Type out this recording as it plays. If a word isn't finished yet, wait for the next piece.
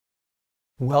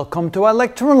Welcome to our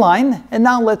lecture online, and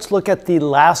now let's look at the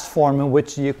last form in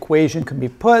which the equation can be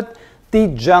put, the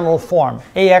general form,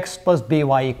 ax plus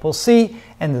by equals c,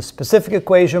 and the specific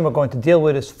equation we're going to deal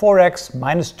with is 4x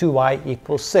minus 2y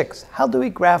equals 6. How do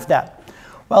we graph that?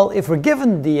 Well, if we're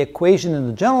given the equation in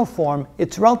the general form,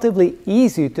 it's relatively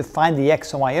easy to find the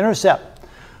x and y intercept.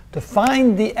 To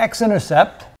find the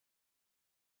x-intercept,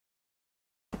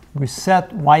 we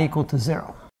set y equal to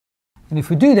 0. And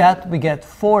if we do that, we get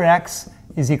 4x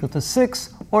is equal to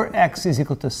 6, or x is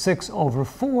equal to 6 over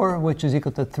 4, which is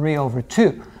equal to 3 over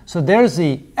 2. So there's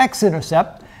the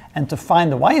x-intercept, and to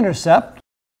find the y-intercept,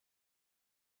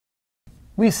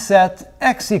 we set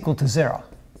x equal to 0.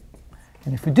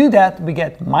 And if we do that, we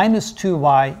get minus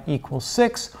 2y equals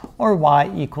 6, or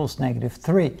y equals negative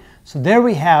 3. So there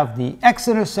we have the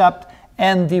x-intercept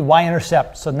and the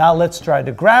y-intercept. So now let's try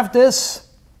to graph this.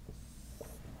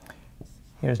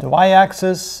 Here's the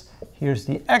y-axis. Here's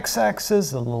the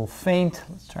x-axis, a little faint.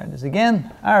 Let's try this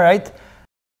again. All right.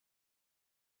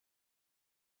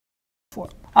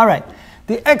 All right.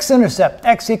 The x-intercept,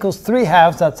 x equals 3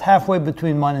 halves. That's halfway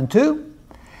between 1 and 2.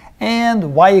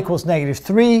 And y equals negative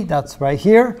 3. That's right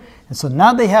here. And so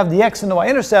now they have the x and the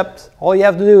y-intercept. All you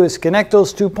have to do is connect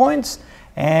those 2 points,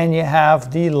 and you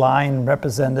have the line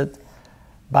represented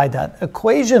by that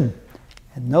equation.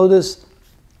 And notice,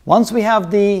 once we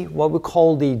have what we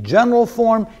call the general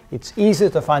form, it's easy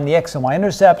to find the x and y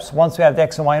intercepts. Once we have the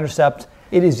x and y intercepts,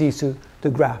 it is easy to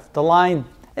graph the line,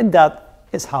 and that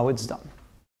is how it's done.